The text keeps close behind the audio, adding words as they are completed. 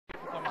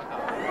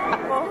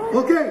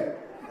Okay,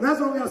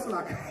 that's what we are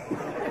slack.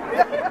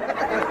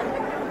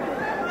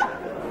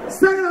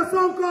 Singing a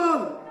song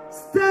called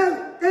Still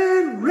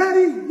Ain't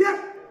Ready Yet.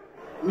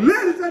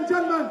 Ladies and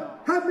gentlemen,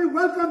 help me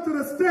welcome to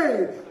the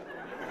stage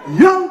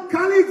young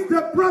Carlix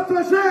the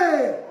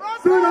Progete.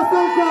 Singing a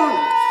song called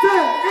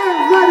Still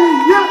Ain't Ready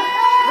Yet.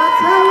 Let's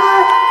hear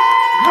it.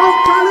 Young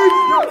Carlix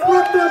the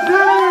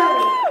Progete.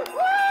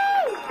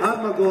 That's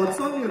my God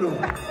song, you know.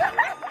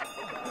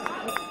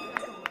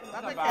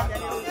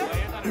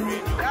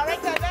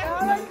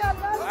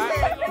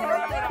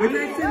 Good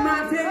night, St.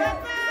 Martin.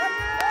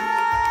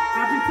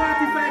 Happy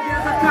 45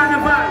 years of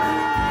Carnival.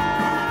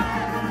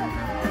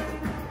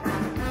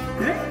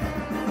 Hey?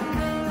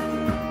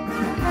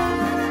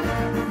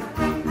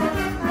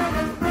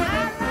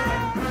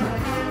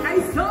 Hey,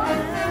 so?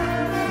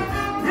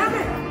 Damn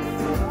it.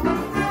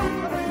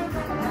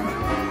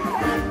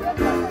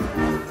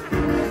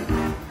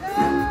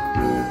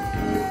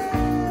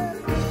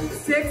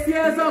 6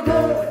 years ago,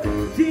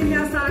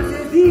 Genius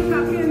started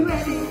decaping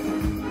ready.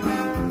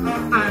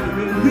 And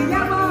will we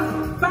ever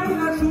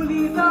find a true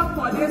leader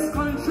for this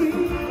country?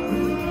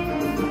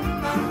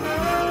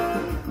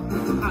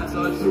 As a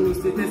true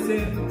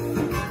citizen,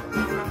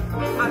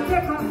 I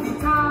take up the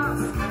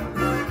task,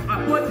 I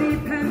put the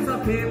pen to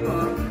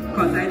paper,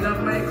 cause I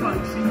love my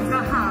country to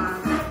have.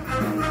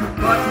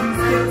 But we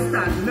still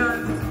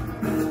stagnant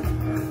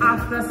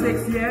after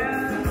 6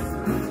 years,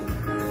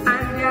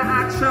 and their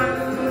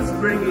actions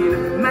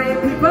bringing my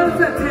people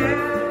to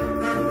tears.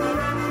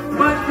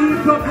 But the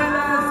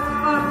propellers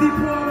of the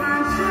poor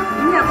man ship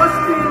never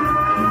spin,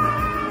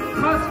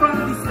 cause from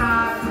the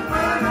start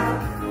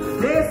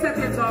they set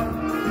it up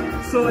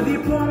so the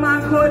poor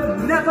man could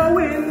never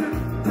win.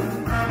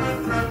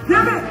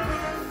 Hear me?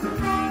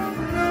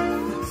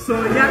 So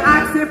you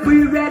ask if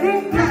we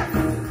ready? Yes.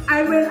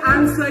 I will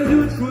answer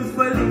you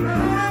truthfully,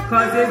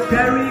 cause it's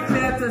very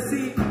clear to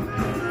see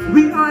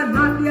we are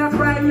not their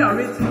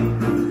priority.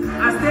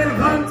 I still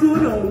want to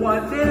know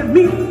what they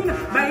mean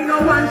by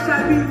no one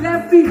shall be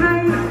left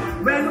behind,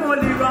 when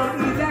only wrong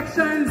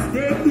elections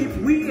they keep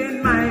we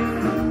in mind.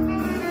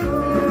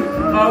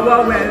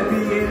 Our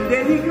well-being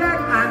they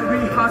neglect, and we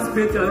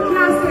hospital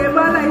can't save a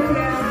life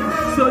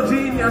yet. So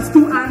Genius,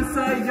 to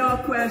answer your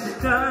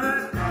question,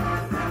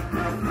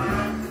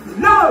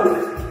 no,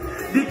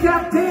 the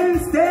captain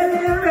still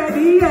ain't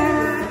ready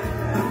yet.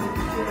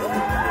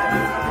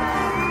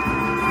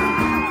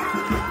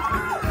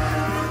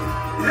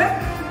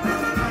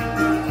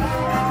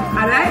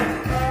 Alright?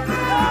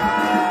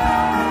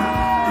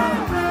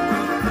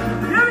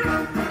 Hear me?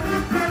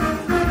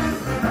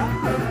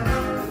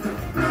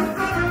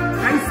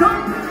 And so,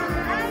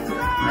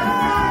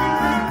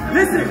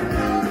 listen.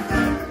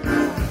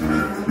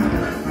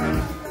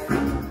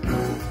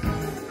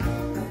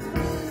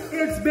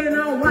 It's been a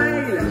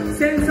while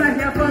since I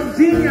hear from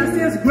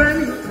Genius's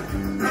granny.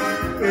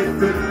 It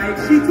looked like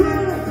she too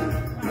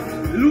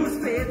lose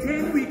faith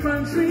in we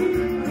country.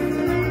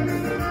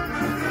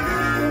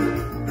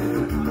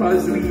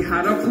 Cause we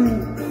had a crew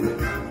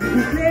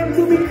who claimed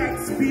to be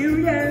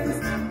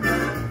experienced,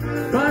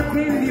 but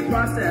in the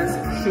process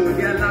showed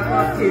their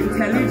lack of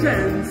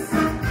intelligence.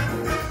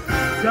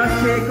 Just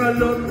take a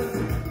look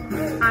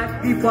at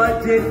the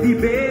budget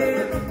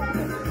debate.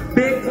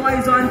 Big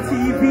boys on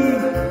TV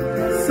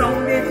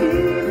sounded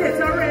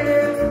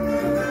illiterate.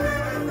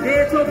 They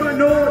took a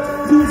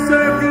note to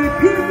serve the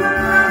people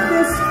of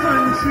this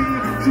country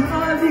through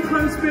all the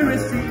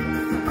conspiracy.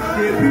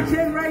 They're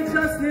preaching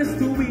righteousness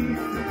to we,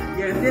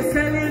 yet they're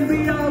selling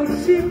we out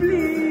cheaply.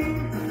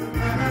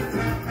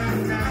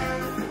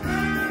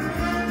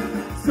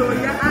 So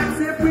you ask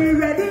if we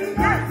ready?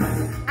 Yes,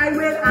 I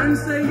will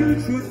answer you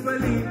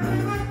truthfully.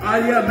 All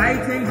you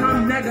might think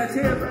I'm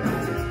negative,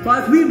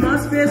 but we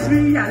must face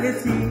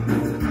reality.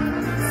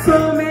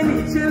 So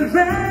many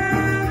children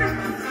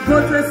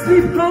go to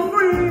sleep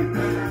hungry,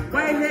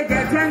 while they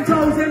get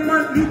 10,000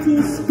 monthly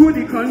to school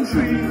the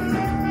country.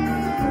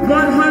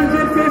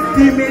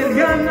 150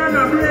 million on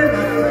a bill,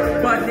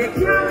 but they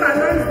can't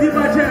balance the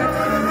budget.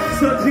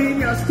 So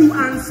Genius, to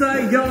answer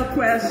your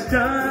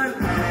question,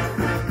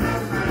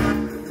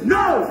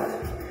 no,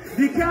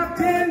 the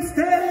captain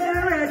still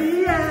ain't ready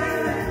yet.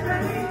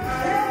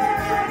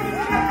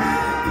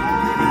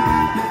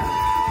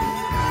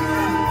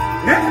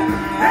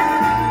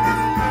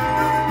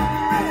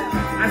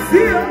 I see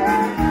you.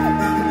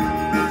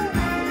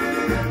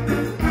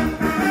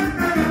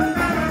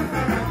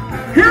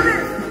 Hear me?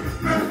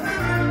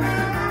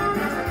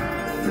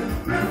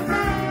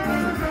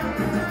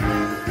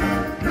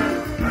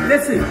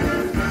 Listen,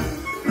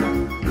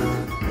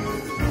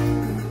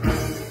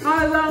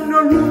 along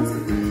the route,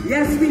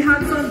 yes, we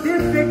had some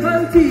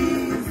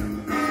difficulties.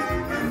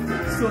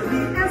 So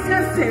the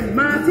SS St.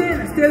 Martin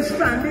still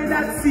stranded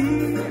at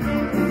sea.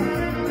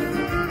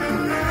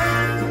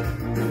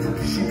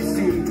 She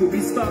seemed to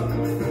be stuck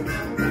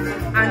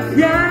and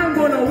can't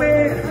go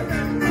nowhere.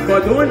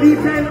 But don't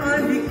depend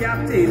on the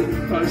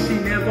captain, cause she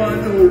never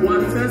know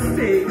what to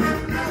say.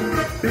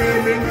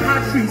 Blaming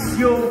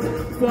Patricio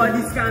for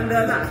the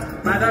scandal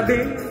at Bada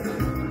Bing.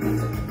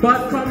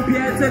 But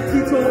compared to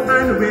Tito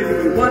and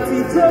Willie, what he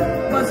took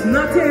was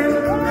nothing.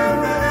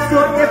 So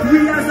if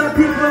we as a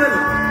people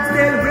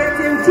still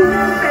waiting to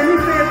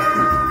benefit,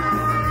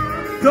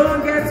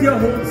 don't get your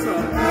hopes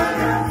up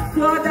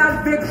for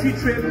that victory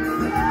trip,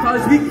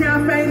 cause we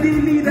can't find the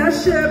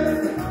leadership.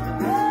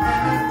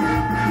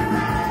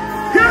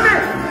 Hear me?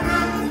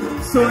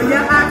 So you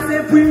ask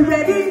if we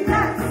ready?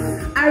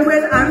 Yes. I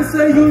will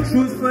answer you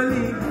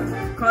truthfully,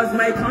 cause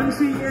my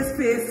country is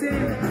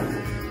facing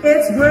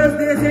its worst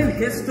days in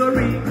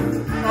history.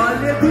 All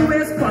they do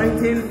is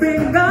pointing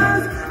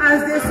fingers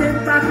as they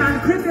sit back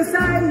and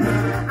criticize,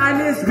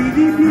 and it's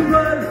really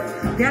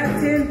people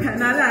getting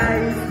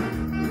penalized.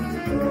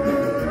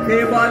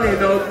 They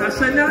balling out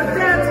national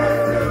debt,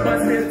 but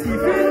still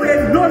teething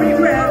with no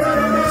regret.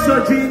 So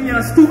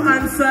genius, to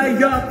answer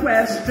your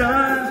question,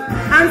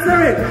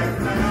 answer it.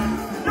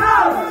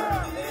 No!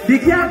 The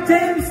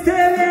captain still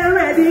ain't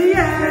ready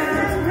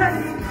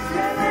yet.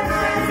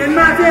 St.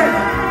 Martin,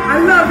 I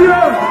love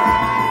you.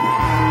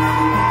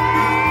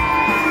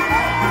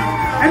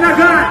 And I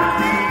got.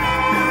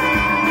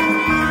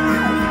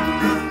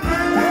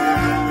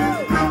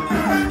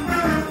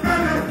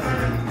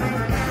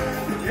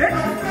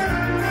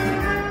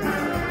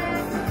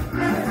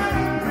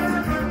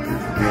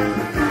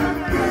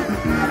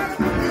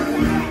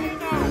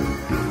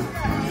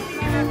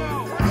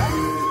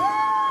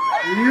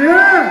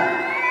 Yeah!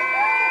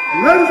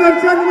 Ladies and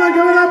gentlemen,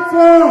 give it up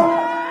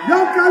for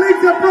young Carlix,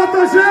 the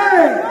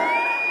Progete!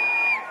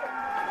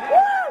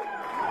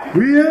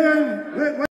 We